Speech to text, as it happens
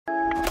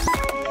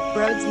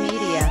Broads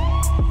Media.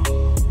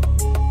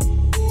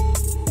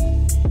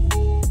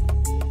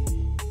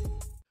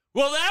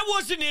 Well, that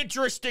was an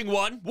interesting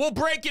one. We'll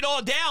break it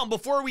all down.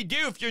 Before we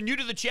do, if you're new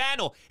to the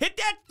channel, hit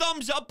that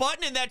thumbs up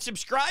button and that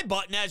subscribe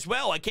button as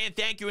well. I can't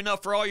thank you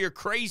enough for all your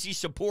crazy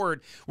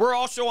support. We're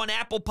also on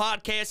Apple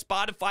Podcasts,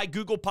 Spotify,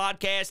 Google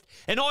Podcasts,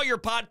 and all your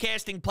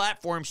podcasting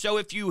platforms. So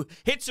if you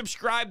hit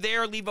subscribe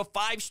there, leave a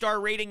 5-star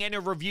rating and a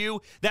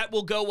review, that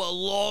will go a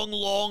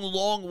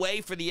long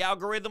way for the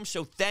algorithm.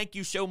 So thank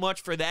you so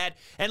much for that.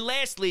 And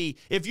lastly,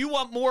 if you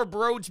want more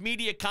Broads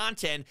Media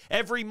content,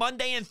 every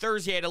Monday and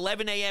Thursday at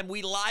 11 a.m.,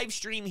 we live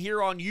stream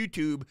here on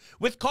YouTube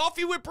with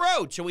Coffee with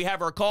Broads. So we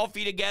have our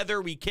coffee together,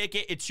 we kick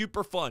it, it's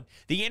super fun.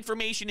 The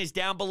information is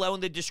down below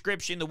in the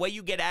description. The way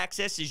you get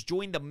access is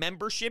join the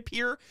membership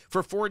here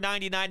for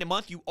 $4.99 a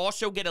month. You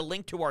also get a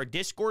link to our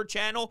Discord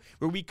channel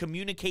where we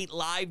communicate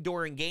live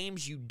during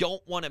games. You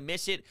don't want to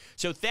miss it.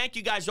 So thank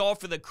you guys all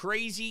for the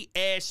crazy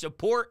ass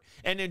support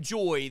and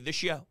enjoy the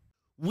show.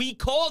 We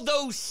call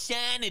those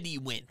sanity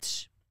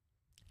wins.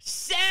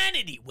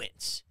 Sanity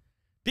wins.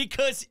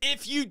 Because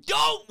if you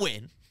don't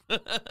win,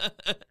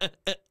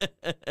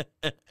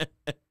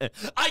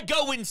 I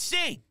go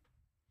insane.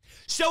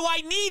 So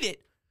I need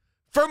it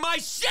for my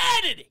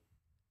sanity.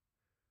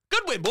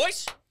 Good win,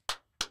 boys.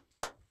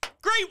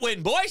 Great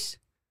win, boys.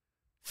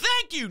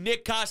 Thank you,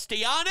 Nick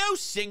Castellanos.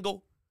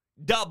 Single,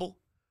 double,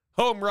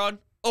 home run,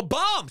 a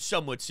bomb,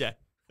 some would say.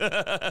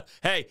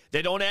 Hey,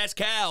 they don't ask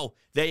how,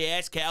 they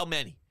ask how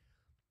many.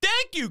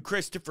 Thank you,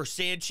 Christopher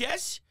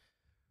Sanchez,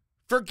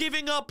 for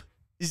giving up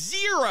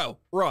 0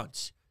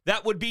 runs.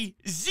 That would be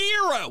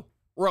 0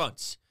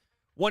 runs.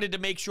 Wanted to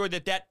make sure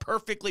that that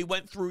perfectly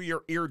went through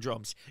your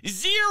eardrums.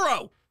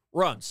 0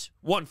 runs.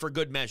 One for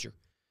good measure.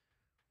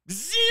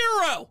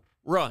 0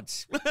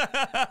 runs.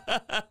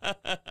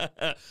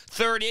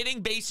 Third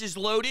inning, bases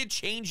loaded.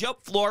 Change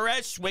up,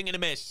 Flores, swing and a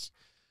miss.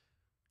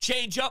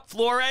 Change up,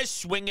 Flores,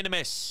 swing and a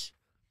miss.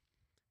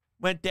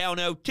 Went down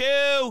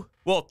 0-2.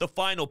 Well, the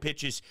final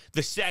pitches,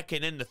 the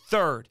second and the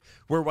third,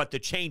 were what the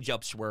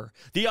changeups were.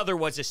 The other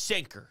was a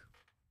sinker.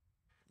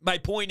 My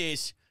point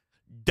is,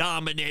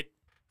 dominant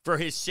for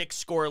his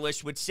 6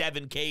 scoreless with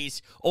 7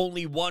 Ks,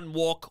 only 1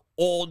 walk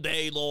all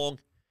day long.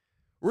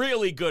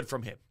 Really good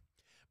from him.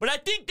 But I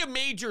think the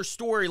major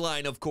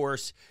storyline, of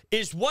course,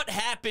 is what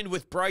happened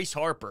with Bryce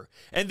Harper.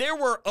 And there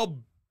were a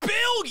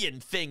billion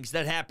things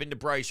that happened to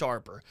Bryce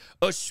Harper.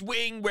 A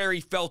swing where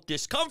he felt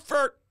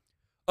discomfort.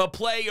 A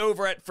play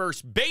over at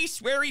first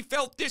base where he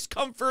felt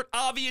discomfort,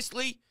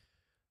 obviously.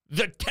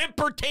 The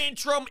temper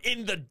tantrum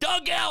in the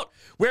dugout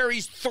where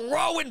he's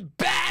throwing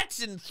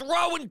bats and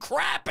throwing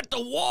crap at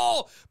the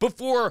wall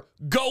before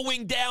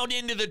going down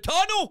into the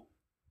tunnel.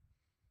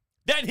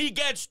 Then he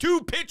gets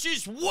 2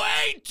 pitches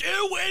way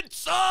too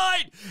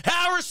inside.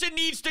 Harrison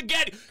needs to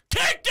get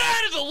kicked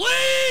out of the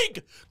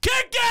league.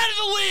 Kicked out of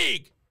the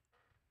league.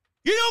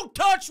 You don't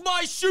touch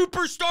my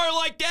superstar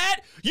like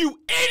that,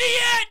 you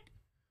idiot.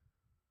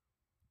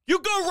 You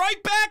go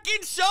right back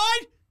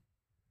inside?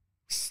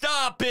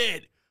 Stop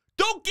it.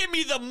 Don't give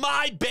me the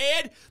my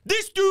bad.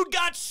 This dude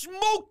got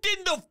smoked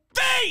in the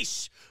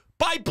face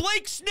by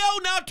Blake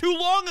Snell not too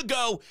long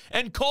ago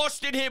and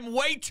costed him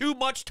way too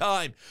much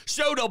time.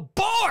 So to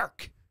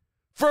bark,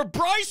 for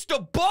Bryce to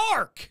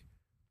bark,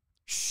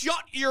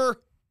 shut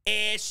your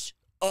ass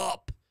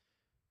up,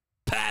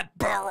 Pat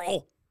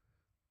Burrell.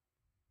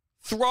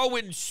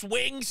 Throwing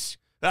swings.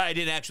 I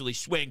didn't actually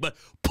swing, but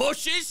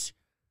pushes?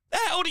 The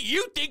hell do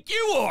you think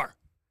you are?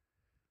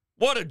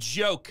 What a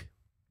joke.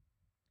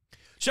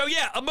 So,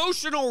 yeah,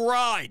 emotional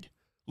ride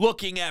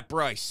looking at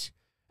Bryce.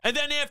 And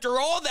then after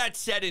all that's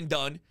said and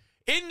done,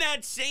 in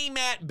that same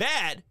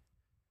at-bat,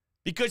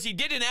 because he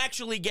didn't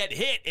actually get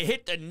hit, it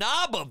hit the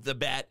knob of the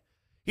bat,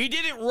 he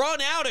didn't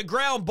run out a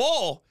ground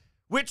ball,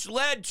 which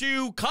led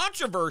to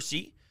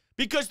controversy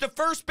because the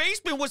first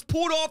baseman was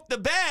pulled off the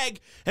bag,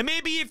 and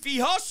maybe if he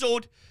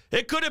hustled,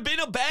 it could have been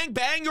a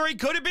bang-bang or he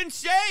could have been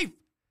safe.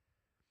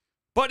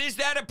 But is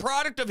that a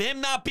product of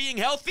him not being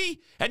healthy,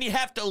 and you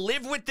have to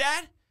live with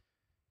that?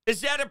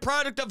 Is that a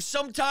product of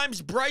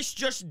sometimes Bryce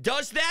just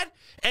does that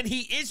and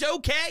he is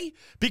okay?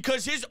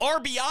 Because his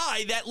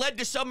RBI that led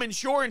to some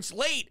insurance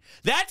late,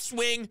 that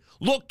swing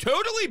looked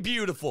totally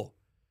beautiful.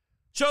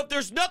 So if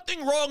there's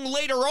nothing wrong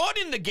later on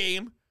in the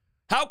game,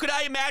 how could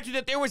I imagine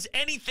that there was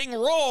anything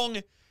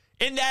wrong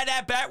in that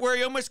at-bat where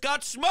he almost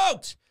got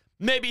smoked?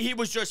 Maybe he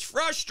was just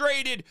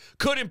frustrated,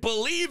 couldn't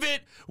believe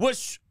it,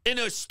 was in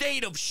a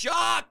state of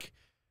shock.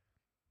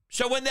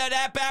 So when that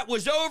at-bat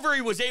was over,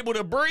 he was able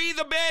to breathe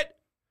a bit.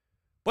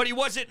 But he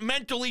wasn't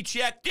mentally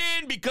checked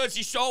in because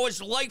he saw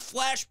his light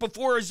flash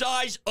before his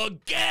eyes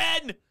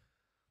again.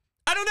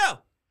 I don't know.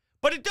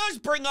 But it does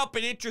bring up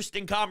an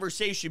interesting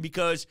conversation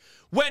because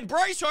when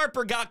Bryce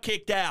Harper got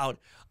kicked out,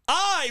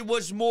 I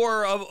was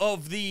more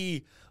of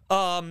the...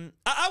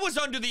 I was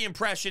under the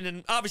impression,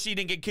 and obviously he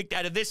didn't get kicked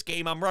out of this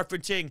game. I'm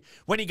referencing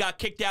when he got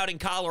kicked out in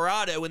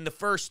Colorado in the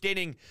first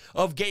inning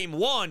of Game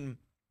 1.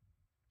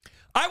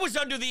 I was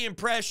under the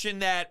impression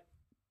that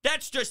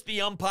That's just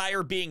the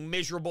umpire being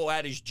miserable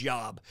at his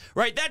job,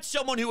 right? That's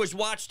someone who has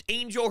watched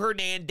Angel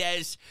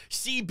Hernandez,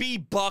 C.B.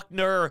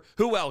 Buckner,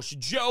 who else?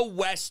 Joe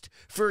West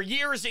for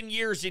years and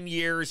years and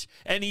years,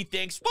 and he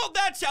thinks, well,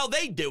 that's how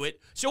they do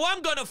it, so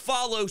I'm going to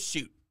follow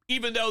suit,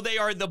 even though they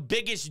are the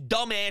biggest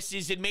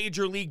dumbasses in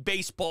Major League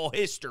Baseball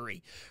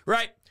history,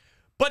 right?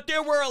 But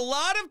there were a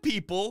lot of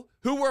people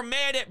who were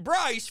mad at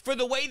Bryce for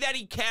the way that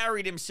he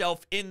carried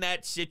himself in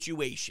that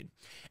situation.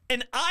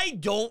 And I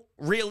don't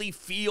really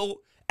feel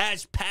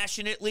as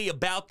passionately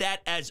about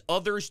that as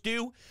others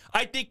do.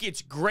 I think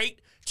it's great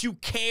to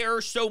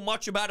care so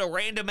much about a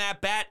random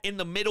at-bat in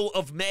the middle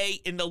of May,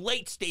 in the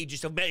late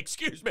stages of May,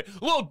 excuse me,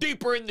 a little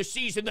deeper in the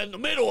season than the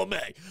middle of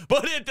May.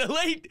 But at the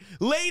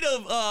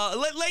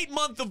late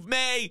month of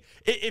May,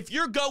 if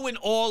you're going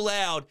all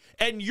out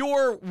and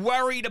you're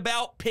worried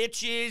about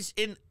pitches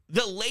in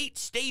the late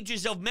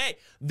stages of May,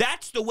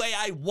 that's the way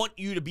I want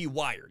you to be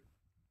wired.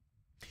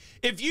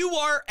 If you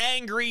are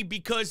angry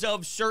because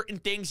of certain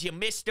things, you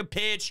missed a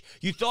pitch,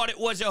 you thought it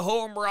was a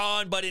home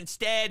run, but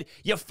instead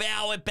you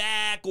foul it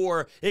back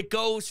or it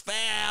goes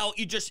foul,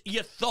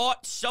 you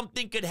thought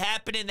something could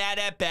happen in that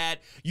at-bat,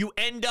 you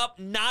end up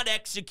not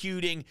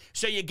executing,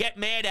 so you get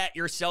mad at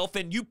yourself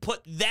and you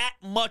put that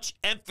much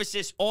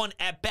emphasis on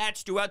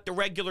at-bats throughout the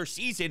regular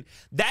season,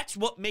 that's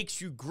what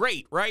makes you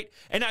great, right?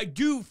 And I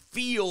do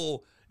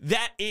feel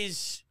that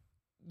is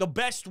the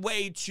best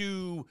way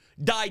to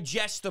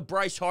digest the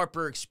Bryce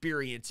Harper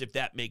experience, if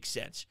that makes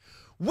sense.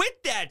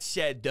 With that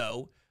said,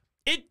 though,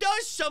 it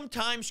does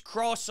sometimes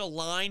cross a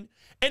line,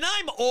 and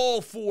I'm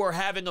all for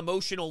having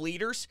emotional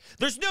leaders.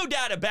 There's no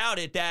doubt about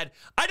it that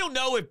I don't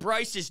know if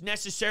Bryce is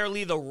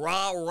necessarily the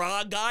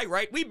rah-rah guy,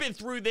 right? We've been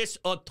through this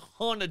a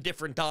ton of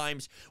different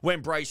times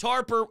when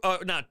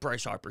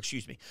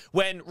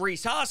when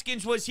Rhys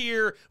Hoskins was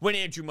here, when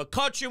Andrew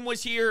McCutchen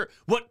was here,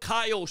 what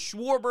Kyle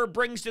Schwarber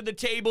brings to the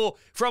table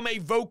from a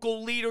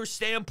vocal leader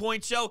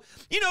standpoint. So,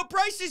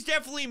 Bryce is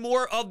definitely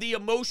more of the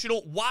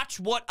emotional, watch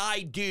what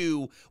I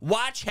do,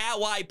 watch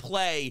how I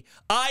play.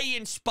 I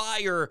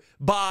inspire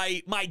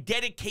by my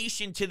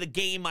dedication to the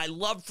game, my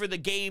love for the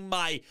game,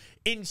 my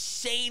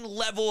insane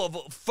level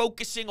of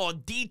focusing on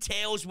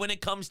details when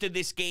it comes to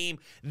this game.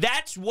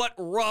 That's what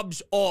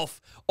rubs off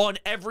on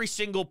every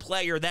single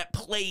player that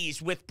plays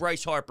with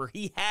Bryce Harper.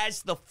 He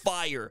has the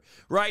fire,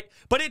 right?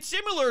 But it's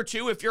similar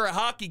to, if you're a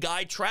hockey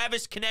guy,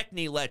 Travis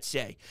Konechny, let's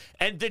say.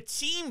 And the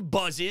team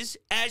buzzes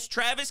as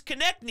Travis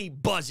Konechny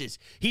buzzes.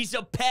 He's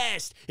a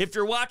pest. If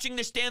you're watching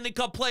the Stanley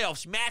Cup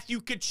playoffs,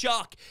 Matthew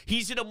Tkachuk,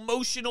 he's an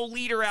emotional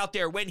leader out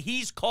there. When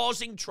he's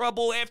causing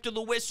trouble after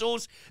the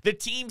whistles, the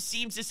team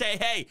seems to say,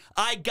 hey,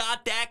 I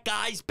got that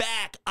guy's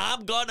back.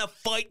 I'm gonna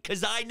fight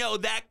because I know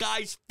that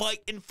guy's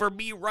fighting for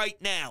me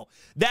right now.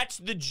 That's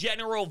the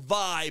general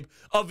vibe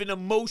of an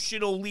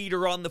emotional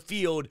leader on the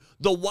field,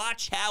 the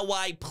watch how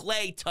I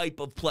play type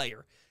of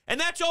player. And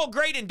that's all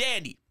great and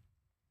dandy.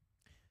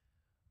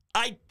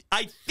 I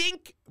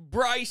think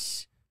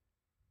Bryce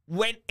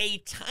went a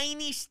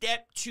tiny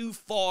step too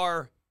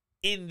far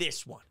in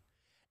this one.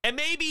 And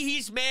maybe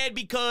he's mad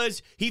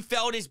because he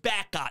felt his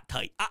back got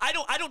tight. I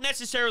don't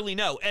necessarily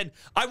know. And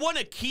I want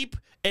to keep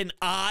an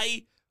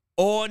eye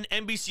on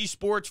NBC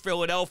Sports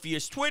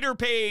Philadelphia's Twitter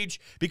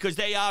page because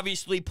they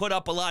obviously put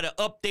up a lot of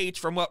updates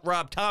from what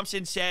Rob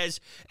Thompson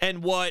says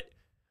and what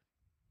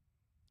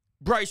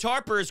Bryce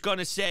Harper is going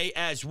to say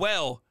as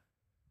well.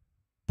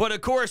 But,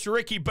 of course,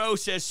 Ricky Bo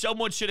says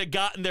someone should have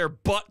gotten their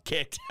butt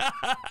kicked.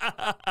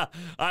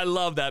 I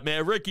love that,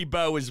 man. Ricky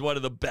Bo is one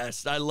of the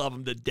best. I love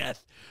him to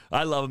death.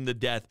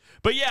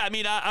 But, yeah, I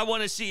mean, I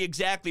want to see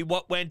exactly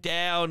what went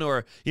down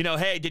or,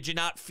 hey, did you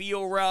not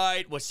feel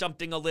right? Was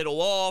something a little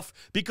off?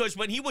 Because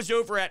when he was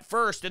over at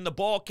first and the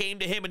ball came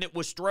to him and it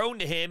was thrown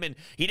to him and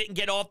he didn't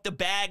get off the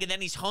bag and then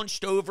he's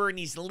hunched over and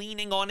he's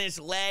leaning on his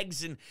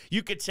legs and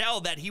you could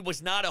tell that he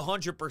was not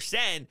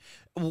 100%.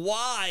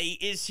 Why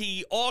is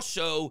he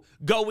also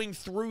going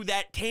through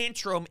that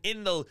tantrum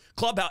in the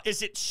clubhouse?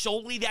 Is it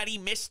solely that he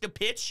missed the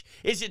pitch?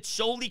 Is it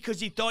solely because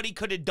he thought he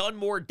could have done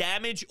more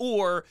damage?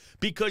 Or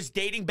because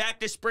dating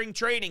back to spring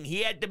training,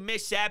 he had to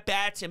miss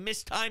at-bats and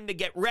miss time to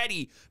get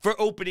ready for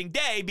opening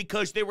day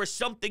because there was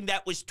something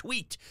that was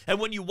tweaked? And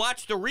when you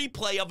watch the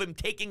replay of him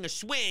taking a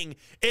swing,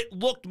 it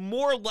looked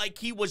more like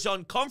he was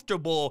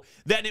uncomfortable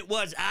than it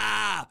was,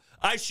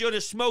 I should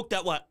have smoked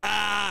that one.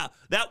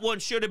 That one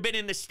should have been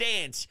in the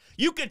stands.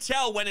 You could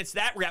tell when it's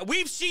that route.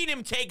 We've seen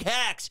him take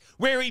hacks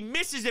where he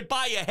misses it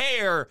by a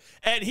hair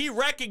and he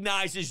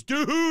recognizes,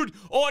 dude,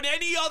 on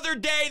any other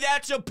day,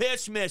 that's a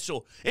piss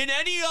missile. In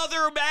any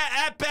other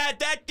at-bat,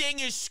 that thing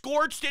is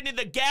scorched into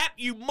the gap,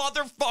 you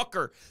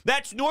motherfucker.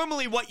 That's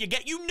normally what you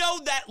get. You know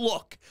that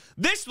look.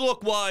 This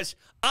look was,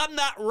 I'm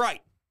not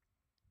right.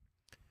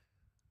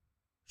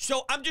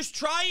 So I'm just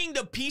trying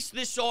to piece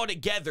this all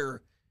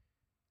together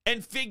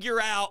and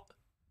figure out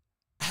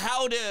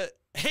how to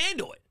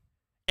handle it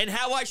and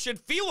how I should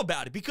feel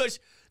about it because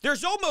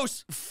there's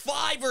almost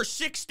 5 or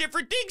 6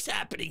 different things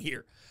happening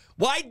here.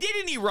 Why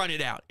didn't he run it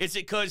out? Is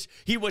it because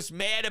he was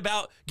mad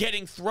about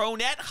getting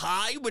thrown at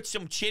high with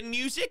some chin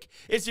music?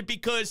 Is it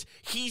because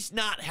he's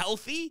not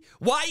healthy?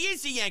 Why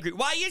is he angry?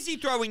 Why is he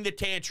throwing the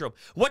tantrum?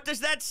 What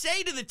does that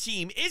say to the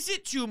team? Is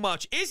it too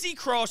much? Is he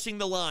crossing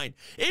the line?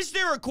 Is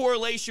there a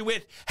correlation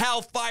with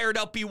how fired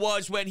up he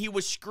was when he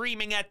was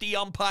screaming at the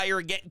umpire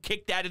and getting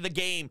kicked out of the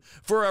game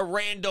for a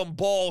random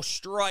ball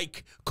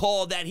strike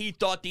call that he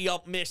thought the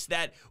ump missed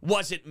that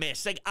wasn't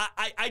missed? Like,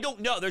 I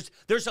don't know.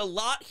 There's a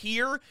lot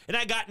here, and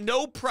I got no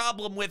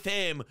problem with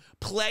him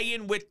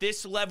playing with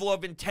this level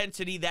of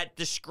intensity that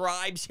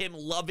describes him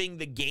loving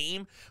the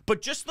game.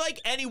 But just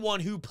like anyone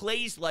who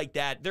plays like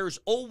that, there's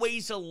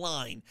always a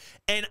line.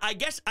 And I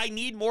guess I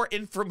need more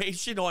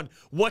information on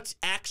what's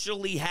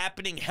actually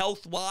happening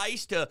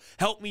health-wise to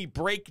help me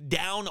break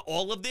down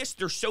all of this.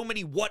 There's so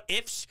many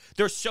what-ifs.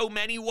 There's so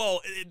many,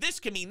 well,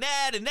 this can mean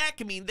that, and that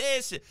can mean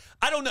this.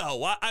 I don't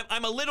know.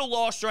 I'm a little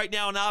lost right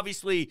now, and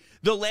obviously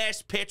the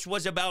last pitch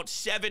was about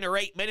 7 or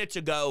 8 minutes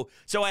ago,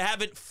 so I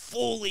haven't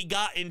fully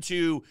gotten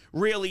to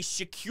really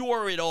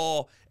secure it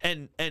all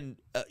and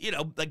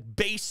like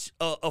base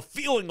a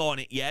feeling on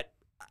it yet.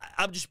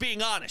 I'm just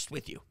being honest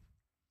with you.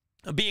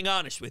 I'm being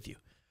honest with you.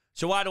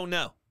 So I don't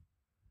know.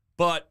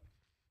 But,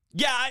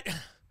 yeah,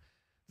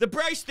 the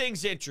Bryce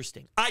thing's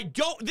interesting.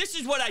 This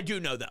is what I do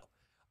know, though.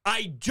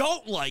 I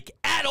don't like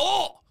at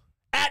all,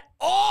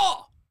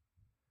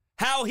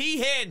 how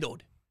he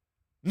handled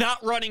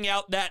not running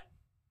out that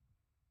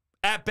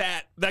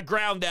at-bat, that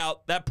ground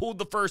out, that pulled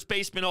the first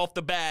baseman off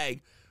the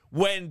bag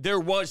when there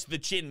was the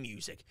chin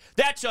music.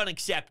 That's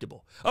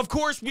unacceptable. Of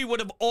course, we would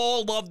have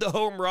all loved the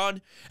home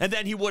run, and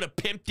then he would have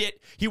pimped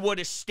it. He would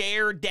have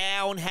stared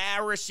down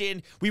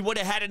Harrison. We would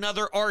have had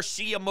another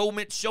Arcia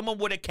moment. Someone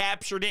would have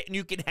captured it, and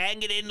you can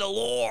hang it in the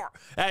lore,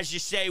 as you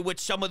say, with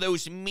some of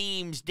those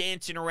memes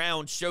dancing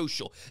around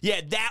social.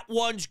 Yeah, that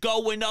one's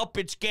going up.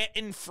 It's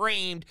getting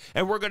framed,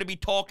 and we're going to be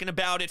talking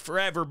about it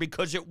forever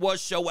because it was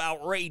so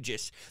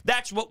outrageous.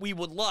 That's what we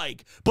would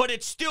like. But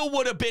it still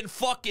would have been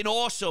fucking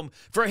awesome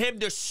for him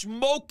to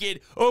smoke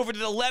it over to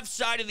the left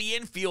side of the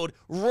infield,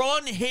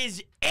 run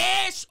his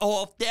ass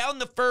off down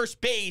the first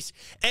base,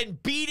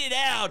 and beat it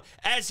out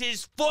as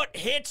his foot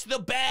hits the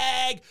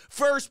bag.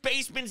 First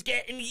baseman's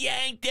getting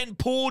yanked and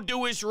pulled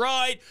to his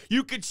right.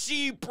 You could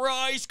see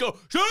Bryce go,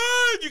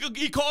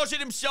 he calls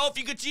it himself.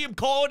 You could see him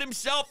call it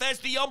himself as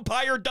the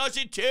umpire does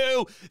it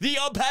too. The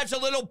ump has a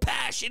little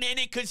passion in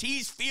it because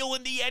he's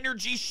feeling the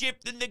energy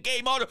shift in the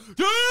game.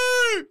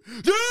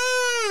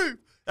 Dave!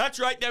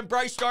 That's right, then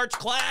Bryce starts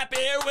clapping.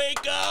 Here we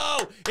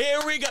go. Here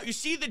we go. You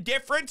see the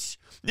difference?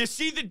 You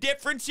see the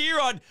difference here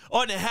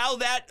on how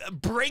that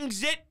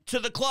brings it to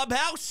the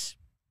clubhouse?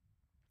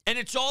 And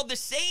it's all the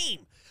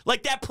same.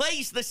 Like, that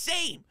play's the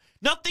same.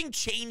 Nothing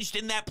changed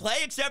in that play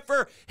except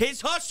for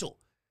his hustle.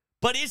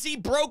 But is he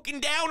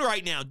broken down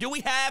right now? Do we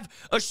have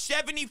a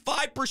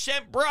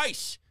 75%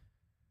 Bryce?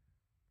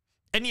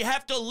 And you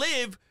have to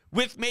live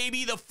with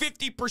maybe the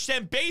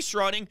 50% base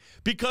running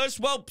because,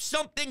 well,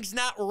 something's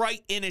not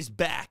right in his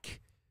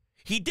back.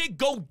 He did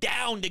go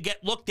down to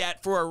get looked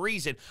at for a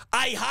reason.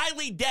 I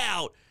highly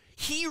doubt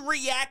he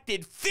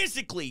reacted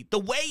physically the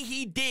way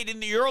he did in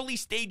the early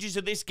stages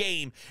of this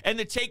game. And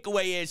the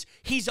takeaway is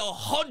he's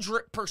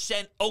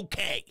 100%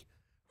 okay.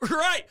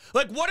 Right?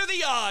 Like, what are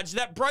the odds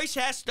that Bryce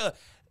has to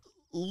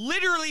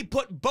literally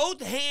put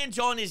both hands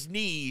on his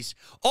knees,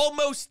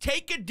 almost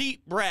take a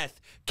deep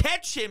breath,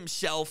 catch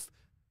himself,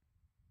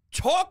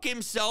 talk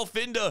himself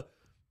into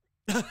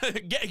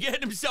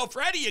getting himself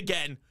ready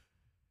again,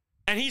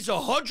 and he's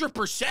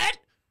 100%?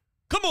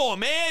 Come on,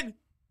 man.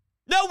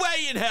 No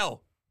way in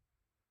hell.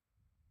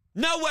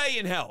 No way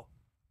in hell.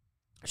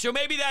 So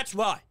maybe that's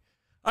why.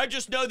 I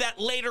just know that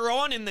later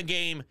on in the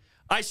game,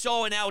 I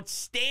saw an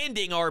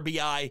outstanding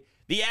RBI.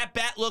 The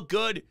at-bat looked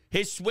good.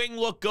 His swing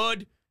looked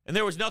good, and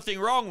there was nothing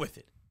wrong with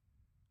it.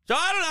 So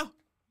I don't know.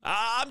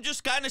 I'm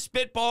just kind of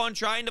spitballing,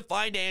 trying to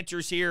find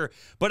answers here.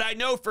 But I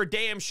know for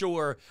damn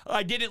sure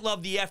I didn't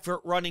love the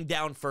effort running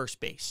down first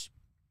base.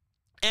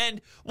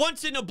 And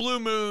once in a blue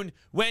moon,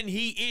 when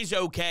he is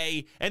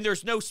okay and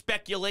there's no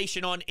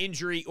speculation on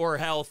injury or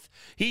health,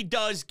 he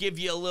does give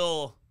you a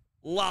little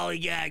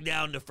lollygag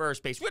down to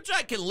first base, which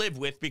I can live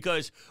with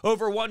because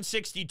over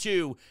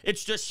 162,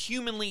 it's just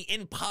humanly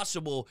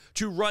impossible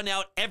to run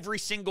out every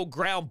single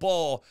ground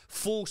ball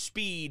full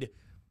speed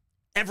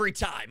every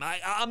time.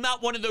 I'm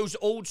not one of those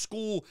old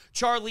school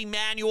Charlie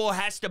Manuel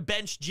has to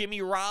bench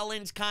Jimmy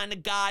Rollins kind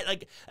of guy.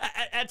 Like,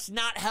 that's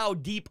not how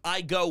deep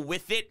I go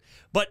with it,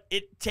 but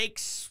it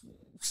takes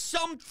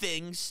some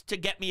things to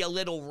get me a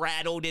little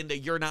rattled in the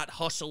you're not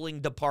hustling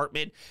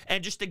department.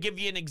 And just to give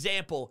you an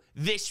example,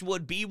 this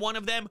would be one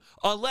of them,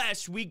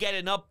 unless we get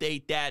an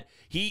update that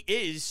he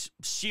is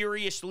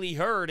seriously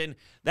hurt, and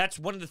that's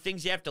one of the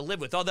things you have to live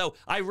with. Although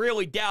I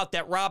really doubt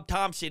that Rob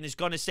Thompson is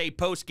going to say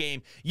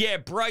post-game, yeah,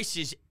 Bryce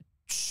is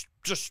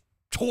just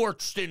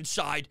torched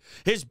inside.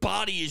 His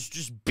body is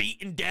just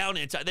beaten down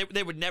inside.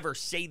 They would never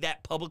say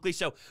that publicly,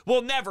 so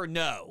we'll never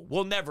know.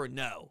 We'll never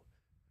know.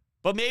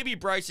 But maybe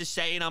Bryce is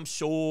saying, I'm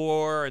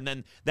sore, and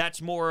then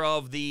that's more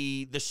of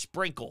the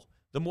sprinkle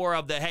The more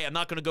of the, hey, I'm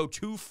not going to go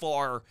too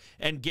far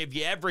and give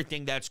you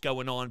everything that's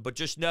going on, but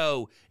just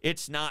know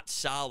it's not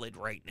solid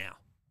right now.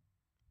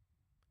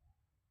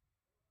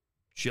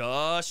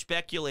 Just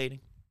speculating.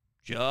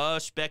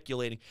 Just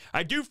speculating.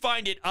 I do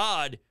find it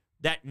odd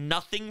that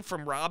nothing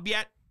from Rob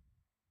yet.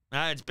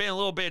 It's been a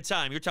little bit of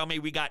time. You're telling me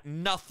we got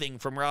nothing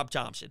from Rob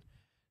Thompson.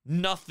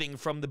 Nothing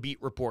from the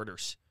beat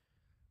reporters.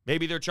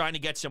 Maybe they're trying to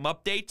get some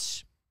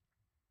updates.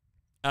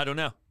 I don't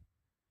know.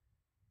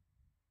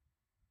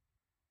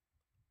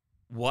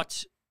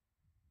 What?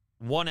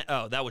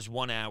 Oh, that was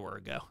 1 hour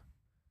ago.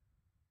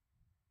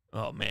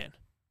 Oh, man.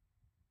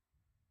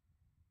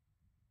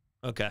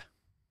 Okay.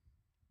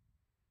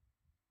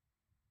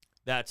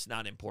 That's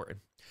not important.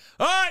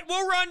 All right,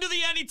 we'll run to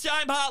the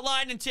Anytime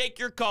Hotline and take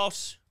your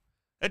calls.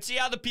 Let's see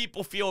how the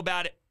people feel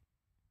about it.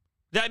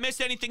 Did I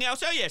miss anything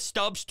else? Oh, yeah,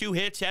 Stubbs, 2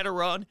 hits, had a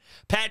run.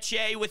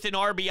 Pache with an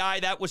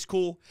RBI, that was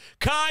cool.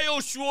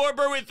 Kyle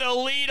Schwarber with a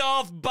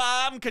leadoff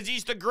bomb because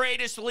he's the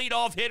greatest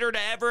leadoff hitter to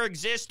ever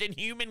exist in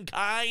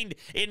humankind,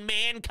 in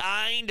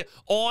mankind,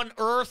 on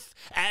Earth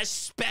as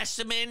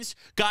specimens.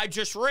 Guy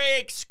just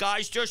rakes.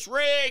 Guys just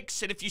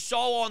rakes. And if you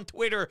saw on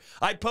Twitter,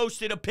 I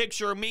posted a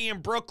picture of me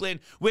in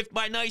Brooklyn with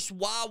my nice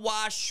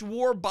Wawa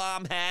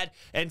Schwarbomb hat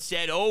and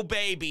said, oh,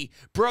 baby,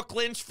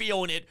 Brooklyn's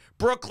feeling it.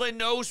 Brooklyn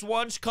knows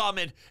one's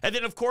coming. And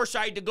then, of course,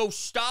 I had to go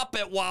stop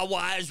at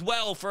Wawa as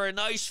well for a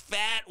nice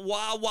fat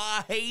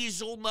Wawa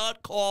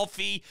hazelnut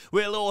coffee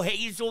with a little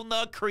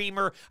hazelnut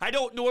creamer. I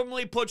don't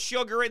normally put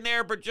sugar in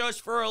there, but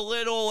just for a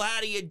little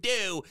how do you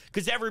do,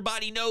 because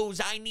everybody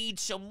knows I need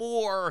some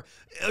more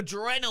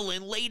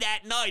adrenaline late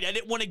at night. I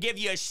didn't want to give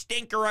you a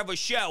stinker of a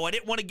show. I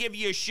didn't want to give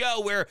you a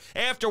show where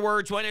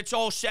afterwards, when it's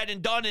all said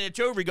and done and it's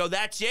over, you go,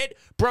 that's it?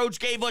 Broads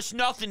gave us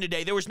nothing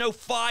today. There was no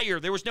fire.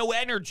 There was no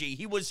energy.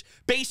 He was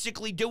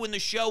basically doing the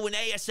show in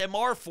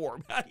ASMR form.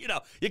 You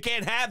know, you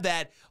can't have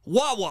that.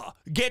 Wawa,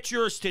 get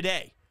yours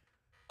today.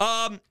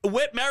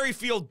 Whit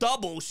Merrifield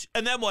doubles,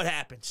 and then what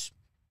happens?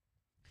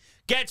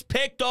 Gets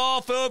picked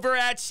off over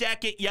at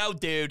second. Yo,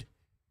 dude.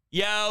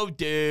 Yo,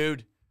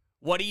 dude.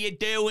 What are you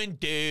doing,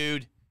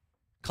 dude?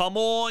 Come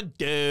on,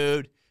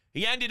 dude.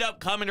 He ended up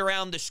coming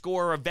around the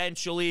score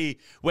eventually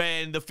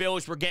when the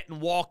Phillies were getting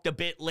walked a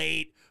bit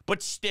late.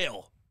 But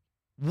still,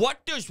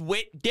 what does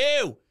Whit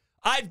do?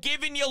 I've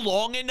given you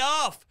long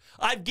enough.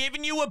 I've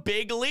given you a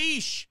big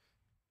leash.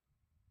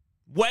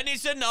 When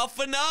is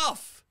enough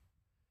enough?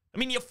 I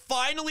mean, you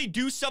finally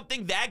do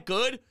something that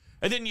good,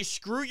 and then you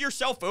screw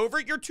yourself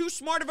over? You're too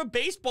smart of a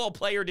baseball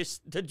player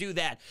to do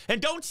that. And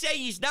don't say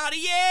he's not.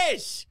 He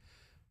is.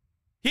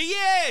 He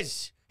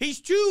is. He's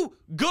too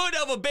good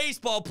of a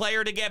baseball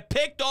player to get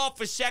picked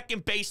off a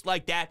second base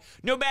like that,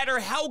 no matter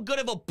how good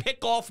of a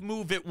pickoff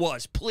move it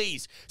was.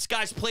 Please. This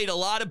guy's played a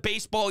lot of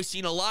baseball. He's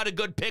seen a lot of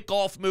good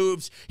pickoff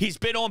moves. He's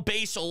been on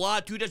base a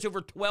lot. Dude has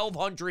over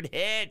 1,200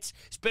 hits.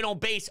 He's been on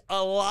base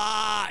a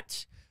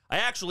lot. I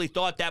actually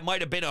thought that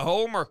might have been a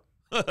homer.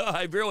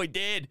 I really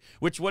did,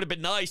 which would have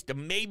been nice to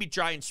maybe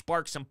try and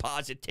spark some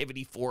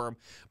positivity for him.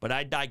 But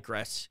I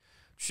digress.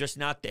 It's just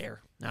not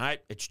there. All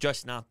right? It's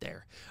just not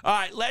there. All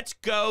right, let's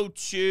go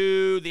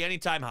to the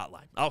Anytime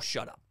Hotline. I'll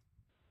shut up.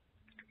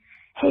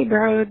 Hey,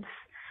 Broads.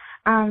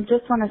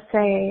 Just want to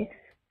say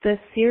the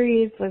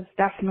series was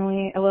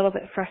definitely a little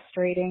bit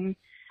frustrating.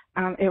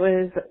 It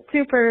was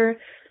super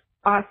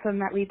awesome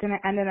that we didn't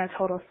end in a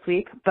total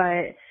sweep,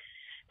 but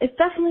it's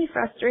definitely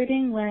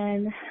frustrating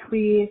when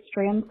we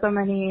strand so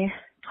many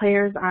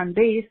players on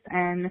base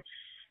and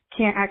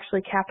can't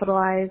actually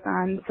capitalize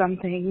on some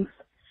things.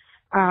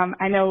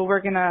 I know we're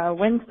going to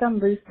win some,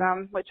 lose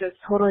some, which is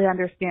totally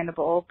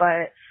understandable,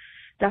 but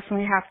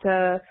definitely have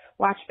to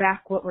watch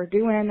back what we're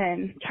doing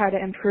and try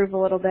to improve a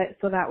little bit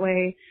so that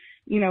way,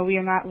 you know, we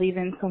are not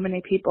leaving so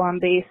many people on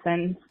base,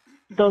 and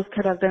those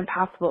could have been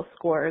possible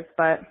scores.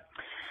 But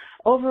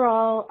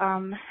overall,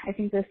 I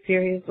think this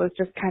series was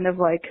just kind of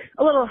like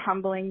a little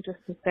humbling just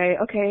to say,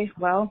 okay,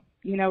 well,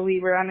 you know, we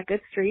were on a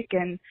good streak,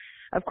 and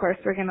of course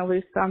we're going to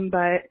lose some,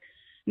 but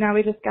now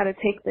we just got to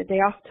take the day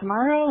off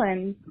tomorrow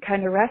and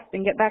kind of rest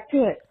and get back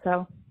to it.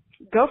 So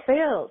go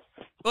Phils.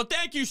 Well,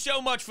 thank you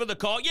so much for the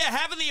call. Yeah,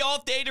 having the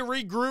off day to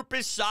regroup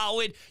is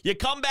solid. You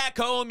come back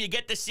home, you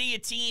get to see a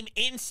team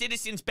in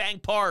Citizens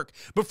Bank Park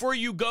before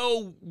you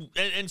go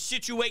and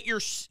situate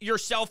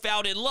yourself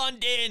out in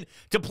London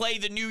to play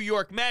the New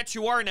York Mets,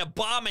 who are an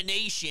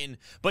abomination,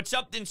 but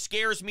something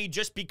scares me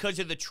just because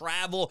of the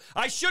travel.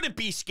 I shouldn't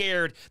be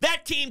scared.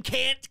 That team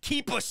can't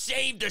keep us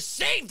saved to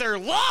save their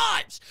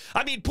lives.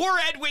 I mean, poor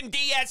Edwin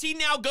Diaz, he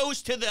now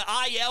goes to the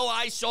IL,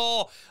 I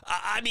saw.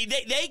 I mean,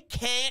 they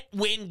can't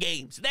win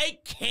games. They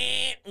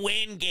can't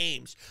win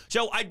games.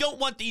 So I don't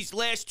want these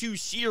last two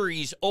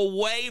series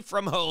away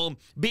from home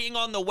being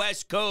on the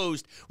West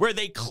Coast where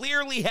they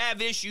clearly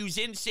have issues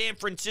in San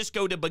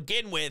Francisco to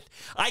begin with.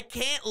 I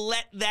can't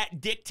let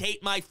that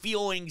dictate my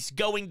feelings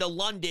going to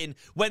London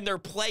when they're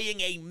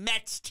playing a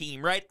Mets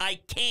team, right? I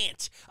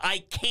can't.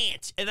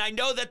 And I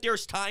know that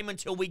there's time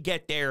until we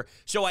get there,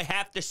 so I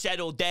have to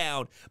settle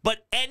down.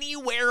 But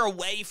anywhere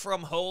away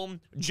from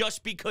home,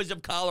 just because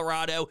of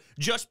Colorado,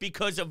 just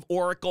because of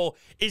Oracle,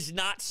 is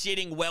not sitting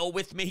sitting well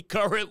with me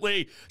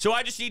currently. So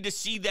I just need to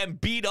see them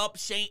beat up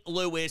St.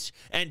 Louis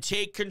and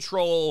take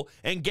control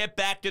and get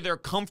back to their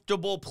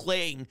comfortable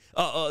playing,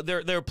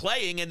 their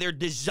playing and their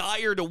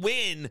desire to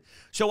win,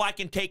 so I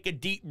can take a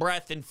deep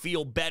breath and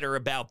feel better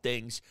about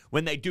things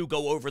when they do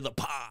go over the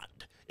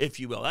pond, if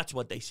you will. That's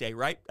what they say,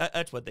 right?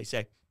 That's what they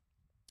say.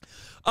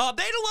 They had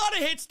a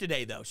lot of hits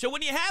today, though. So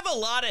when you have a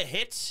lot of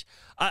hits,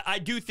 I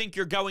do think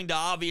you're going to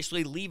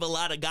obviously leave a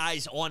lot of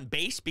guys on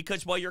base,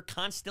 because while you're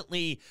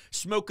constantly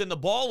smoking the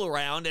ball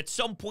around, at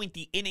some point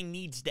the inning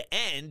needs to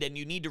end and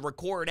you need to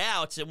record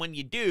outs. And when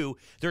you do,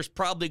 there's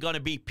probably going to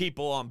be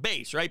people on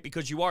base, right?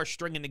 Because you are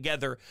stringing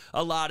together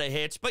a lot of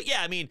hits. But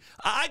yeah, I mean,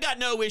 I got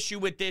no issue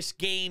with this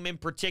game in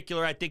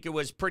particular. I think it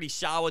was pretty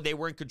solid. They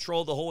were in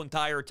control the whole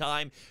entire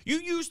time. You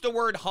used the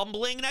word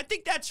humbling, and I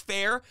think that's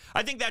fair.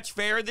 I think that's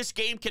fair. This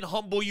game can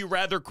humble you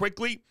rather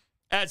quickly,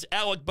 as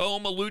Alec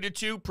Boehm alluded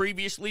to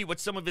previously with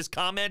some of his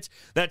comments,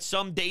 that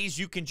some days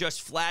you can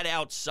just flat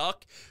out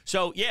suck.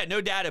 So, yeah, no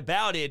doubt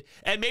about it.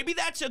 And maybe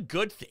that's a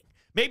good thing.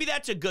 Maybe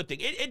that's a good thing.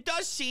 It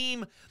does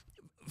seem,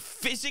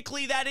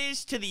 physically that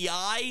is, to the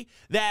eye,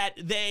 that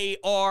they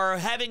are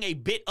having a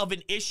bit of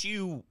an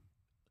issue,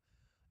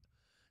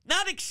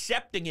 not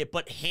accepting it,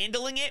 but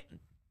handling it.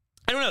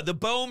 I don't know, the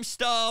Boehm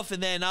stuff,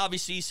 and then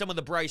obviously some of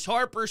the Bryce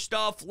Harper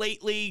stuff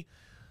lately.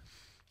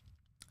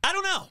 I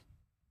don't know.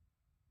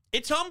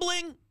 It's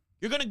humbling.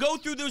 You're going to go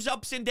through those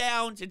ups and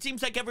downs. It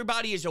seems like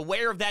everybody is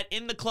aware of that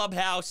in the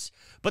clubhouse.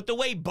 But the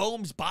way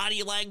Boehm's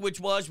body language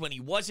was when he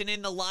wasn't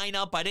in the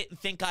lineup, I didn't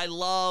think I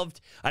loved.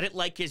 I didn't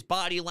like his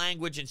body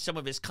language and some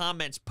of his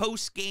comments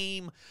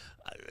post-game.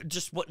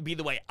 Just wouldn't be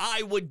the way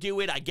I would do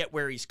it. I get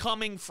where he's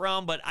coming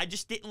from, but I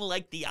just didn't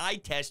like the eye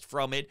test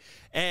from it,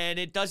 and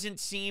it doesn't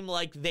seem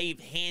like they've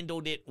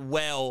handled it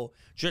well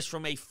just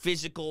from a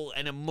physical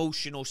and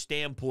emotional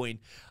standpoint.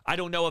 I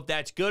don't know if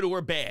that's good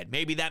or bad.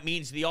 Maybe that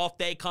means the off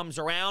day comes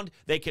around,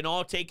 they can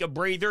all take a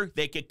breather,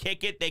 they can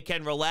kick it, they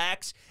can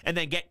relax, and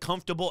then get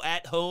comfortable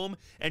at home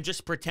and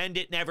just pretend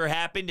it never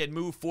happened and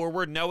move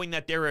forward knowing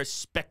that they're a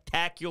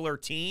spectacular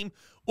team.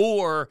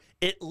 Or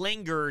it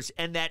lingers,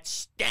 and that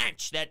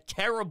stench, that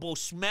terrible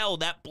smell,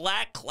 that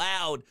black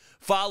cloud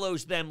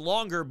follows them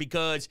longer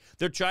because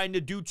they're trying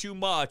to do too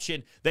much,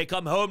 and they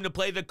come home to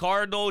play the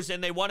Cardinals,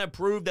 and they want to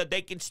prove that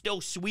they can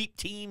still sweep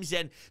teams,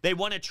 and they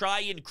want to try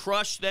and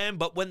crush them,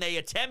 but when they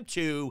attempt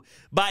to,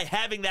 by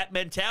having that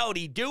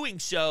mentality, doing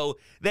so,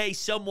 they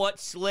somewhat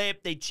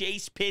slip, they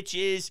chase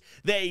pitches,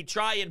 they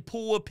try and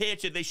pull a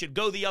pitch that they should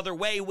go the other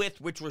way with,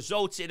 which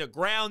results in a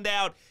ground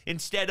out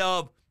instead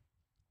of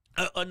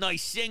a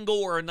nice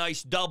single or a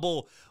nice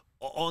double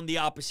on the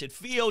opposite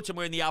field,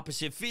 somewhere in the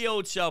opposite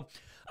field. So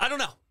I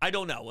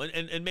don't know.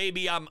 And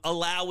maybe I'm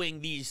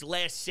allowing these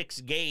last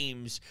 6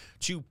 games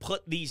to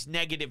put these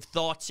negative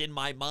thoughts in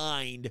my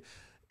mind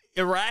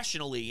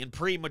irrationally and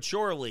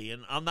prematurely,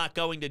 and I'm not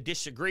going to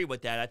disagree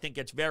with that. I think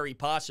it's very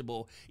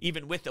possible,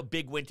 even with a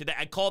big win today.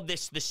 I called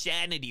this the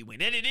sanity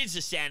win, and it is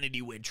a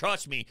sanity win.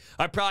 Trust me,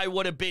 I probably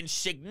would have been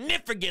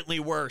significantly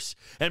worse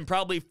and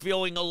probably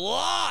feeling a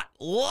lot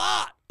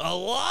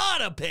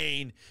of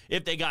pain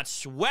if they got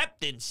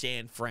swept in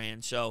San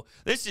Fran. So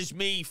this is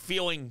me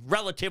feeling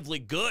relatively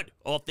good,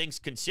 all things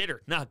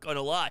considered. Not going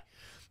to lie.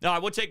 All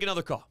right, we'll take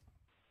another call.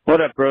 What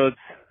up, Rhodes?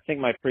 I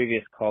think my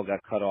previous call got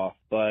cut off,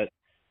 but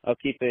I'll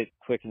keep it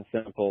quick and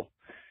simple.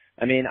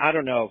 I mean, I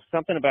don't know.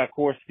 Something about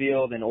Coors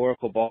Field and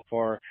Oracle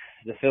Ballpark,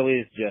 the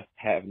Phillies just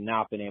have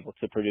not been able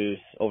to produce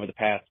over the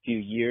past few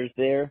years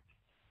there.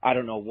 I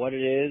don't know what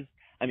it is.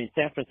 I mean,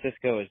 San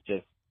Francisco is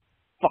just,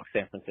 fuck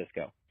San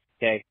Francisco,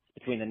 okay?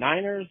 Between the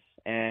Niners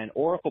and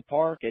Oracle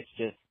Park, it's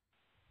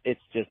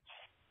just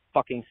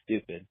fucking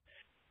stupid.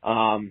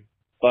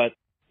 But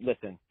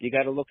listen, you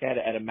got to look at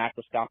it at a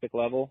macroscopic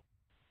level.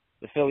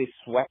 The Phillies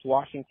swept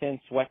Washington,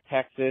 swept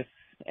Texas,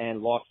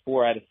 and lost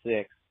 4 out of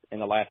 6 in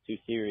the last 2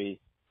 series.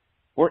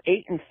 We're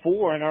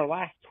 8-4 in our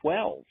last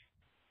 12.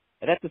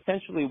 And that's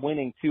essentially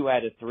winning 2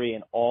 out of 3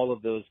 in all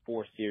of those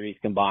 4 series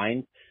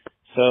combined.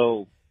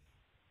 So,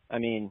 I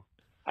mean,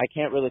 I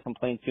can't really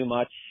complain too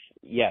much.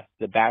 Yes,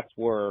 the bats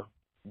were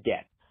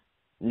dead.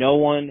 No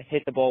one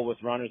hit the ball with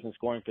runners in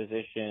scoring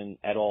position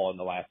at all in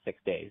the last 6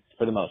 days,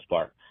 for the most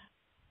part.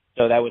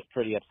 So that was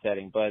pretty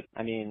upsetting. But,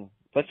 I mean,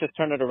 let's just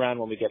turn it around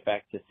when we get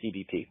back to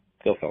CBP.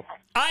 Go, Phil.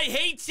 I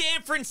hate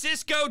San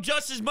Francisco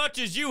just as much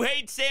as you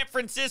hate San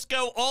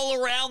Francisco all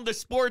around the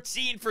sports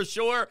scene for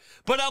sure.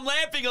 But I'm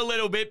laughing a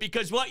little bit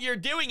because what you're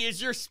doing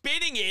is you're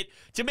spinning it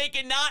to make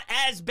it not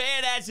as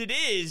bad as it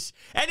is.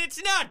 And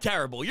it's not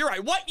terrible. You're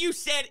right. What you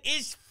said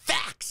is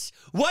facts.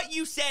 What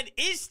you said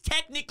is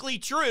technically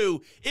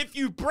true. If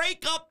you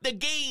break up the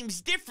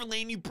games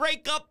differently and you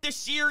break up the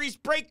series,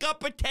 break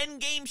up a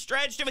 10-game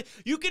stretch,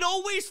 you can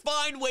always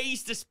find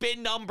ways to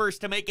spin numbers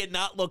to make it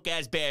not look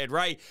as bad,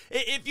 right?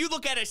 If you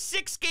look at a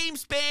 6-game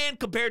span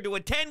compared to a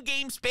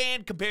 10-game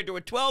span compared to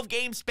a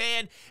 12-game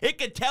span, it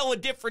could tell a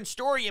different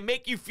story and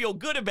make you feel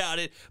good about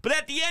it. But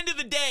at the end of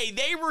the day,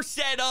 they were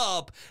set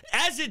up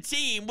as a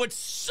team with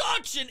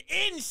such an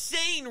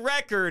insane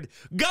record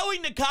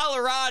going to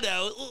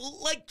Colorado.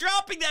 like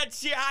dropping that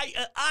shit,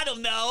 I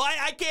don't know.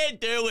 I can't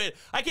do it.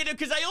 I can't do it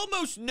because I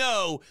almost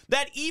know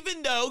that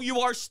even though you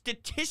are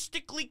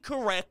statistically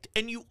correct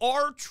and you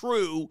are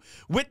true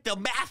with the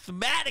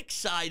mathematics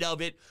side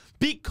of it,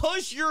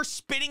 because you're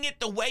spinning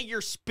it the way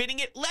you're spinning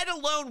it, let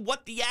alone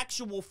what the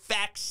actual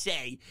facts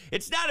say.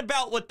 It's not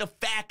about what the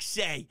facts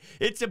say.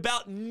 It's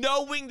about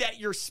knowing that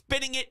you're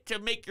spinning it to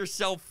make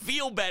yourself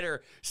feel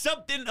better.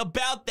 Something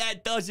about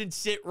that doesn't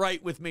sit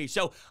right with me.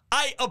 So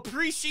I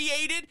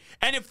appreciate it,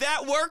 and if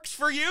that works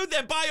for you,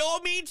 then by all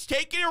means,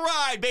 take it a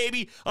ride,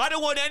 baby. I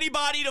don't want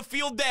anybody to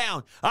feel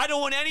down. I don't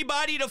want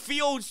anybody to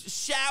feel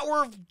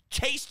sour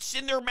tastes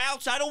in their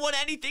mouths. I don't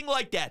want anything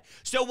like that.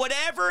 So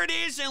whatever it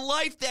is in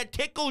life that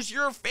tickles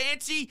your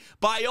fancy,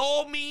 by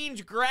all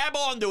means, grab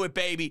onto it,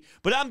 baby.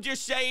 But I'm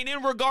just saying,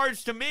 in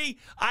regards to me,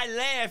 I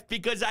laugh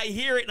because I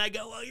hear it and I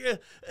go, well, yeah.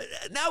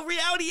 Now,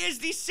 reality is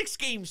these 6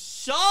 games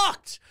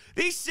sucked.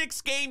 These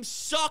 6 games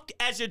sucked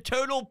as a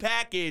total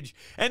package,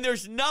 and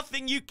there's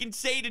nothing you can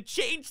say to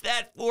change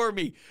that for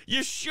me.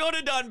 You should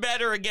have done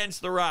better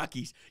against the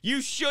Rockies.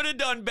 You should have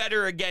done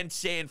better against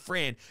San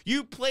Fran.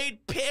 You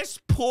played piss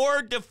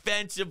poor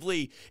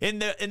defensively in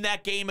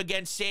that game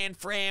against San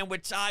Fran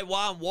with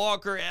Taijuan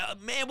Walker.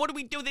 Man, what do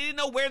we do? They didn't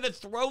know where to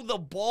throw the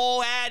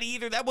ball at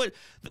either. That was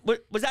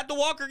that the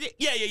Walker game?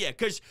 Yeah.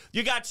 Because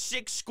you got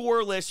 6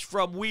 scoreless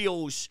from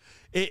Wheels.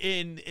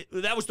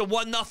 That was the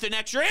 1-0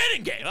 extra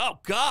inning game. Oh,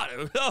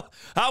 God.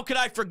 How could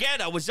I forget?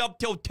 I was up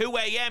till 2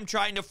 a.m.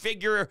 trying to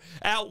figure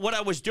out what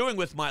I was doing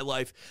with my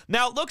life.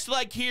 Now, it looks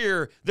like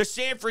here, the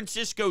San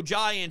Francisco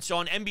Giants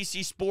on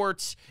NBC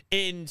Sports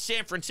in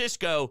San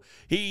Francisco,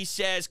 he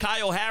says,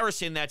 Kyle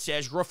Harrison, that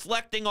says,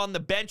 reflecting on the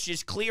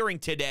bench's clearing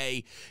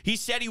today, he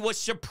said he was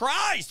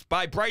surprised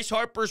by Bryce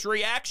Harper's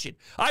reaction.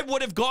 I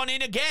would have gone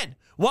in again.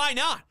 Why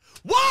not?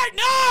 Why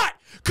not?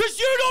 Because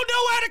you don't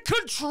know how to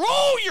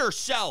control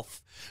yourself.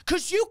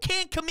 Because you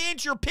can't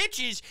command your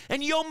pitches,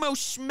 and you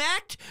almost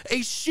smacked a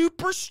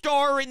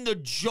superstar in the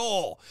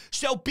jaw.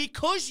 So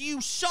because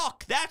you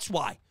suck, that's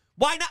why.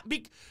 Why not?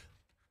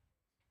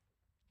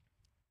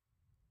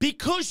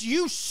 Because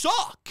you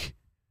suck.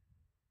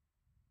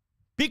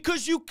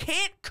 Because you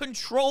can't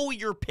control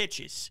your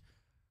pitches.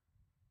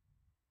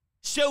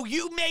 So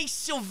you may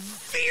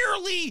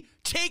severely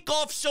take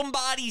off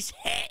somebody's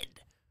head.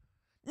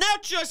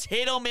 Not just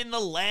hit them in the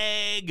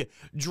leg,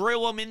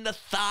 drill them in the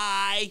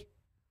thigh.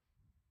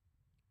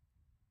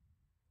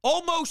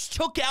 Almost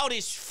took out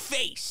his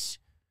face.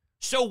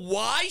 So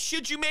why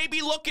should you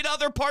maybe look at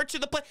other parts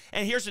of the play?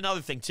 And here's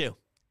another thing, too.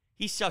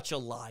 He's such a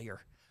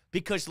liar.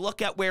 Because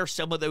look at where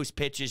some of those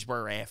pitches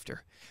were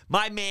after.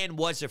 My man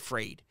was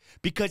afraid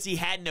because he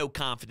had no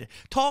confidence.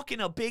 Talking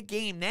a big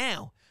game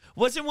now.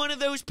 Wasn't one of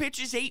those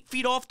pitches 8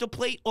 feet off the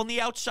plate on the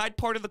outside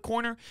part of the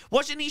corner?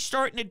 Wasn't he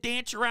starting to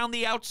dance around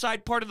the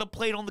outside part of the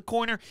plate on the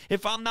corner,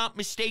 if I'm not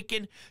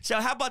mistaken?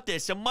 So how about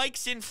this? A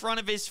mic's in front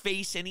of his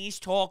face, and he's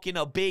talking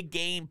a big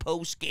game,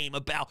 post-game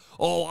about,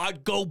 oh,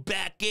 I'd go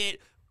back in.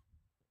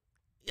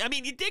 I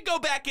mean, you did go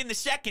back in the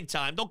second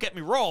time, don't get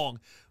me wrong.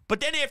 But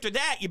then after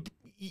that,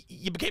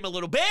 you became a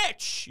little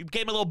bitch. You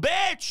became a little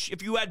bitch.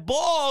 If you had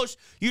balls,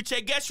 you'd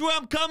say, guess where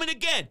I'm coming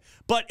again?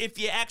 But if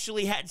you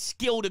actually had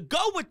skill to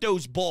go with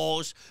those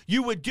balls,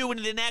 you would do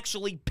it and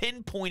actually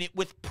pinpoint it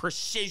with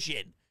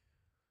precision.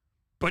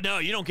 But no,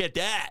 you don't get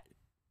that.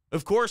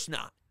 Of course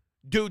not.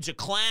 Dude's a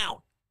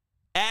clown.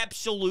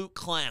 Absolute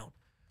clown.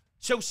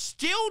 So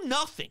still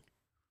nothing.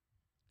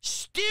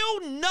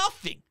 Still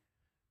nothing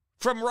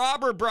from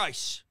Robert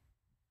Bryce.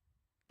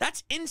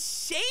 That's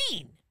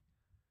insane.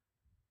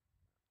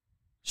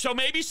 So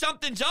maybe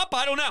something's up.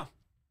 I don't know.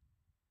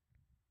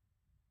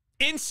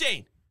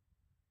 Insane.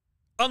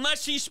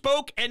 Unless he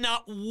spoke and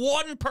not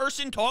one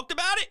person talked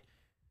about it.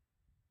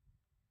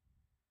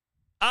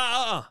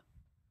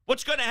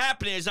 What's going to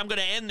happen is I'm going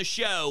to end the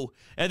show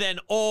and then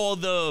all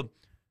the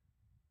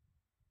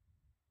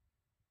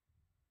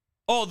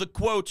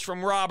quotes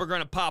from Rob are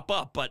going to pop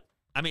up. But,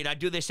 I mean, I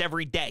do this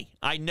every day.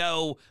 I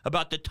know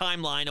about the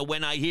timeline of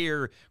when I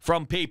hear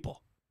from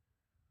people.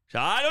 So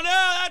I don't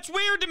know. That's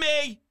weird to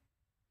me.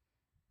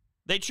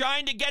 They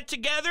trying to get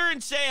together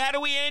and say, how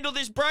do we handle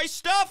this Bryce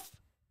stuff?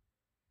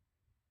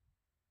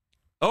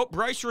 Oh,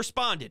 Bryce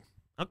responded.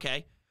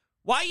 Okay.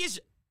 Why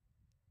is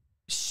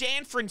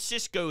San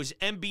Francisco's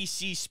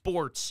NBC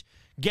Sports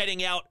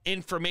getting out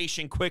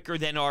information quicker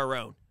than our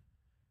own?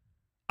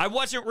 I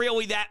wasn't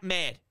really that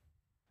mad.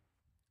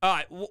 All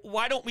right,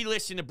 why don't we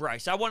listen to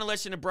Bryce? I want to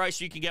listen to Bryce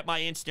so you can get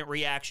my instant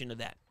reaction to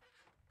that.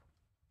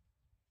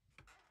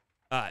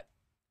 All right.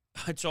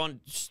 It's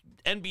on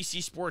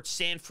NBC Sports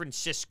San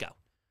Francisco.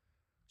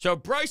 So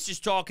if Bryce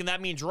is talking,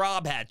 that means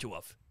Rob had to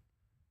have.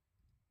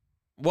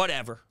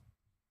 Whatever.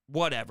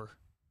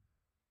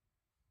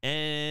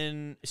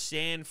 And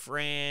San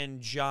Fran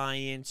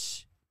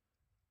Giants,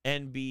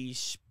 NBC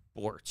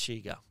Sports. Here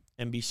you go.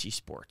 NBC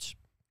Sports.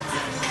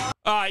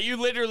 You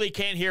literally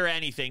can't hear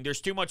anything.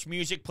 There's too much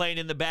music playing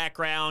in the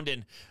background,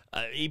 and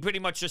he pretty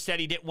much just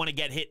said he didn't want to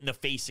get hit in the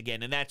face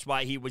again, and that's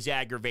why he was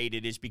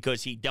aggravated, is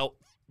because he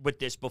with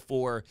this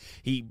before.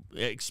 He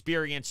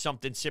experienced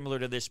something similar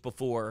to this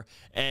before,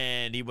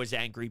 and he was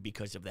angry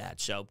because of that.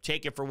 So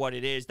take it for what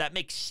it is. That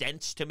makes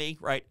sense to me,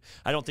 right?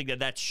 I don't think that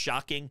that's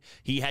shocking.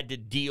 He had to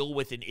deal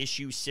with an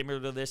issue similar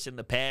to this in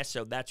the past,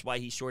 so that's why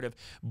he sort of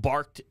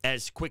barked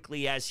as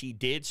quickly as he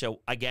did. So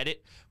I get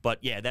it. But,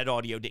 yeah, that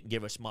audio didn't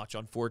give us much,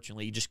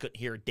 unfortunately. You just couldn't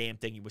hear a damn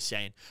thing he was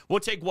saying. We'll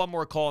take one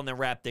more call and then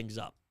wrap things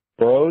up.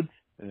 Broads,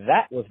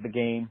 that was the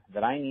game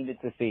that I needed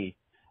to see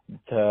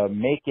to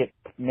make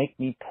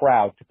me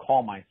proud to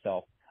call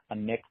myself a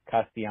Nick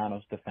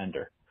Castellanos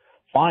defender.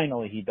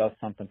 Finally, he does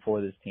something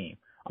for this team.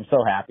 I'm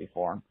so happy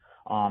for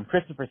him.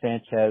 Christopher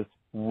Sanchez,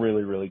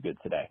 really, really good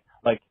today.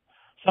 Like,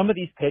 some of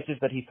these pitches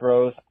that he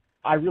throws,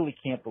 I really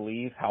can't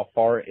believe how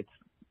far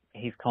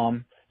he's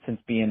come since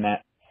being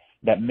that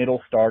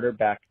middle starter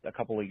back a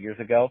couple of years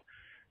ago.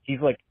 He's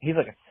like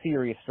a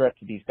serious threat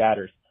to these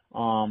batters.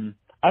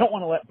 I don't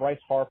want to let Bryce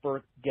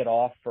Harper get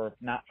off for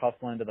not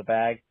hustling to the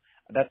bag.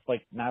 That's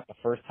like not the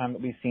first time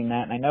that we've seen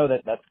that. And I know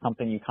that that's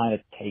something you kind of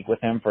take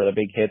with him for the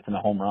big hits and the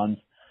home runs.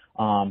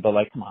 But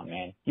like, come on,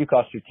 man, you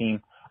cost your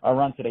team a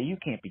run today. You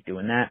can't be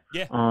doing that.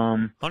 Yeah.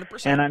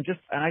 100%. And I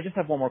just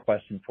have one more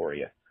question for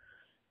you.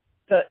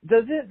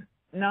 Does it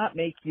not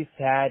make you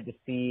sad to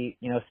see,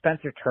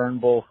 Spencer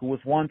Turnbull, who was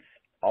once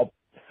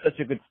such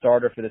a good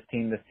starter for this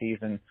team this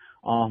season,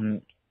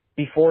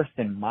 be forced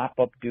in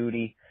mop-up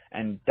duty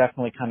and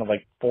definitely kind of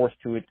like forced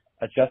to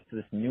adjust to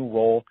this new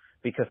role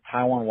because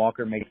Taijuan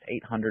Walker makes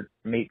 $18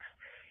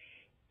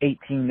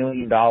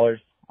 million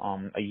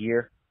a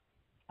year.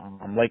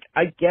 Like,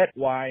 I get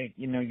why,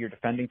 you're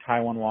defending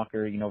Taijuan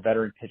Walker,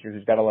 veteran pitcher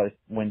who's got a lot of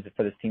wins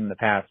for this team in the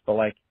past, but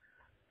like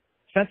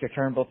Spencer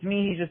Turnbull, to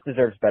me, he just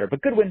deserves better.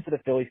 But good win for the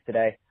Phillies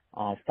today.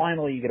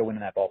 Finally, you get a win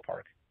in that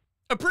ballpark.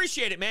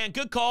 Appreciate it, man.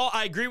 Good call.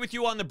 I agree with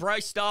you on the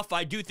Bryce stuff.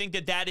 I do think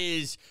that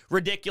is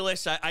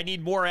ridiculous. I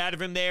need more out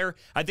of him there.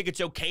 I think it's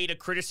okay to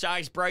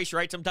criticize Bryce,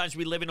 right? Sometimes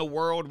we live in a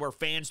world where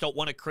fans don't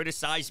want to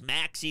criticize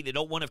Maxey. They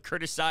don't want to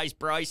criticize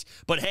Bryce.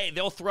 But, hey,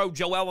 they'll throw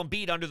Joel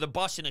Embiid under the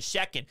bus in a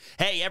second.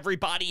 Hey,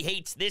 everybody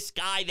hates this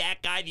guy, that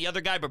guy, the other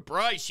guy. But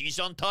Bryce, he's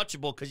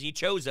untouchable because he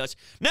chose us.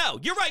 No,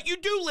 you're right. You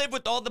do live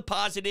with all the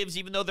positives,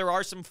 even though there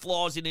are some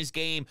flaws in his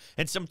game.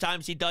 And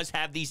sometimes he does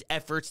have these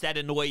efforts that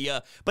annoy you.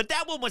 But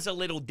that one was a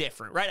little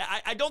different. Right?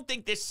 I don't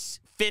think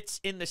this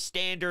fits in the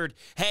standard,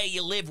 hey,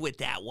 you live with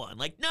that one.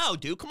 Like, no,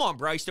 dude, come on,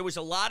 Bryce. There was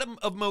a lot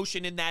of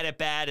emotion in that at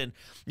bat, and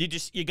you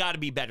got to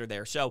be better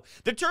there. So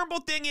the Turnbull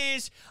thing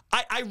is,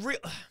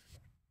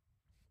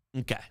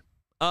 okay.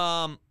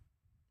 The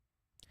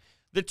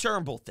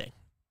Turnbull thing.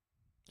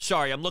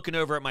 Sorry, I'm looking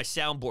over at my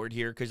soundboard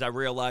here because I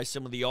realize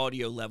some of the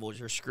audio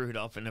levels are screwed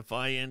up, and if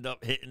I end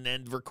up hitting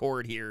end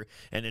record here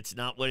and it's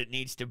not what it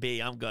needs to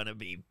be, I'm going to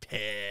be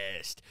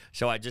pissed.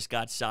 So I just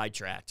got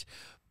sidetracked.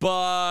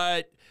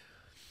 But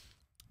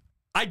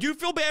I do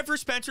feel bad for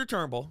Spencer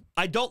Turnbull.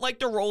 I don't like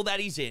the role that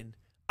he's in.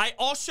 I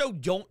also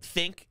don't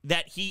think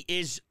that he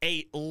is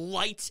a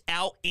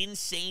lights-out,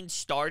 insane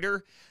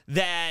starter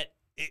that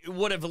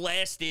would have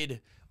lasted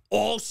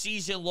all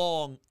season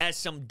long as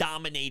some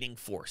dominating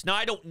force. Now,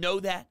 I don't know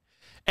that.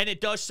 And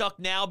it does suck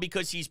now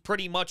because he's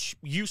pretty much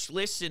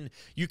useless, and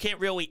you can't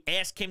really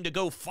ask him to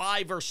go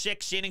 5 or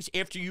 6 innings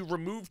after you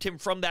removed him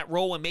from that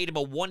role and made him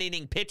a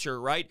one-inning pitcher,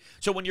 right?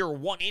 So when you're a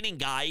one-inning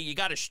guy, you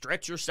got to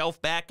stretch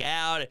yourself back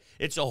out.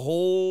 It's a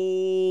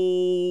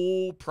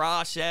whole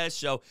process.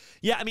 So,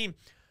 yeah, I mean,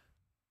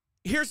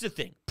 here's the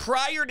thing.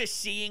 Prior to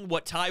seeing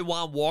what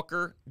Taijuan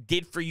Walker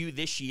did for you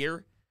this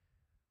year,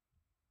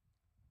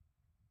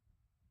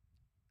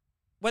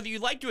 whether you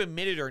like to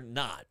admit it or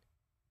not,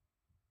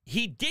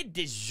 he did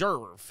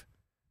deserve,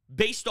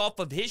 based off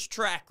of his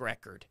track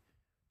record,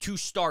 to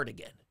start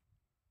again.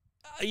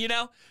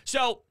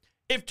 So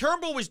if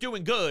Turnbull was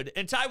doing good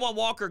and Taijuan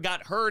Walker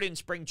got hurt in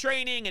spring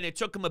training and it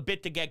took him a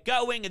bit to get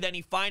going and then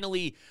he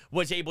finally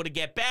was able to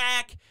get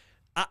back,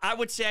 I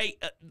would say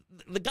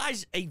the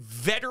guy's a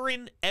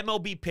veteran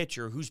MLB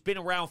pitcher who's been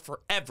around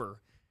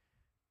forever.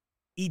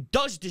 He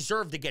does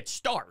deserve to get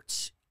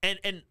starts.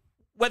 And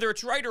whether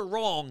it's right or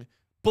wrong,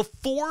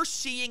 before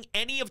seeing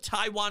any of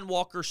Taijuan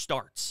Walker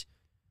starts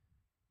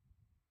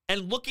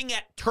and looking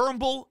at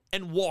Turnbull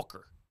and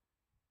Walker,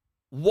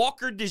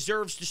 Walker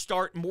deserves to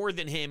start more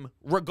than him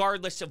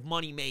regardless of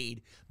money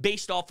made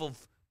based off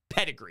of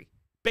pedigree,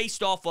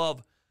 based off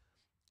of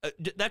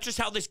that's just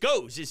how this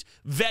goes, is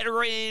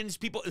veterans,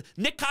 people.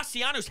 Nick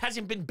Castellanos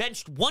hasn't been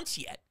benched once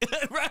yet,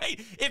 right?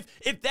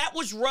 If that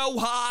was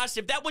Rojas,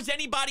 if that was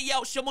anybody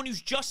else, someone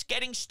who's just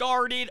getting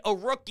started, a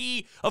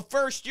rookie, a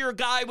first-year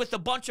guy with a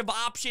bunch of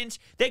options,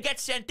 they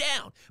get sent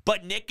down.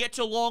 But Nick gets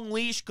a long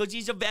leash because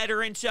he's a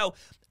veteran. So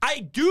I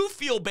do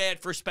feel bad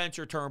for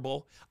Spencer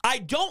Turnbull. I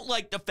don't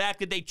like the fact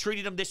that they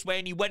treated him this way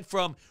and he went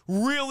from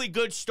really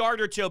good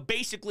starter to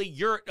basically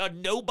you're a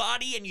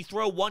nobody and you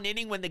throw one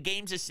inning when the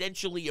game's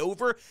essentially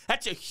over.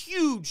 That's a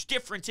huge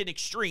difference in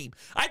extreme.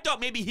 I thought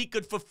maybe he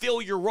could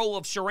fulfill your role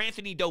of Sir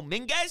Anthony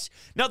Dominguez.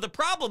 Now, the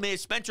problem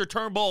is Spencer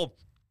Turnbull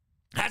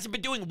hasn't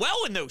been doing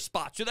well in those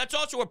spots. So that's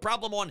also a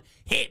problem on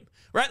him,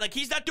 right? Like,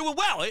 he's not doing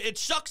well. It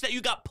sucks that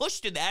you got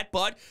pushed in that,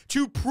 but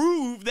to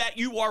prove that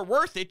you are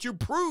worth it, to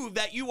prove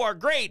that you are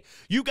great,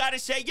 you got to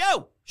say,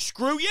 yo,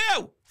 screw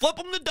you. Flip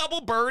him the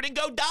double bird and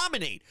go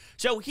dominate.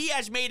 So he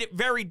has made it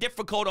very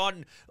difficult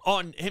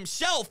on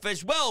himself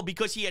as well,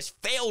 because he has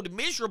failed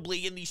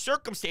miserably in these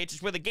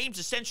circumstances where the game's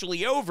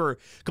essentially over.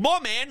 Come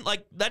on, man.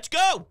 Like, let's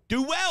go.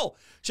 Do well.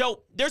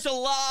 So there's a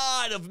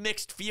lot of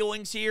mixed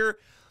feelings here.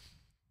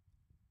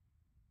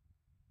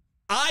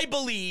 I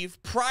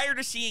believe prior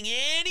to seeing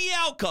any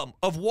outcome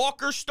of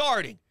Walker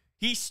starting,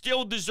 he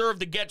still deserved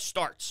to get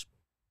starts.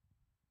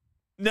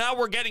 Now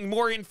we're getting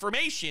more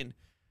information.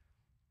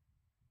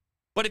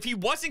 But if he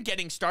wasn't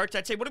getting starts,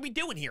 I'd say, what are we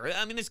doing here?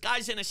 I mean, this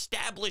guy's an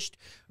established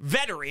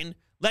veteran.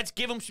 Let's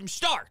give him some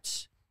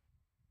starts,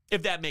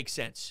 if that makes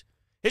sense.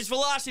 His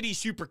velocity is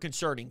super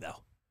concerning,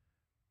 though.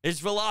 His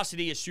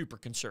velocity is super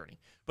concerning.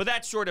 But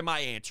that's sort of my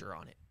answer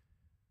on it.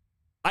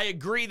 I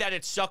agree that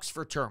it sucks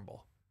for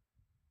Turnbull.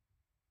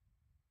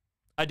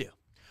 I do.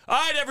 All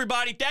right,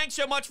 everybody. Thanks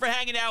so much for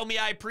hanging out with me.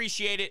 I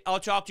appreciate it. I'll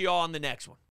talk to you all on the next one.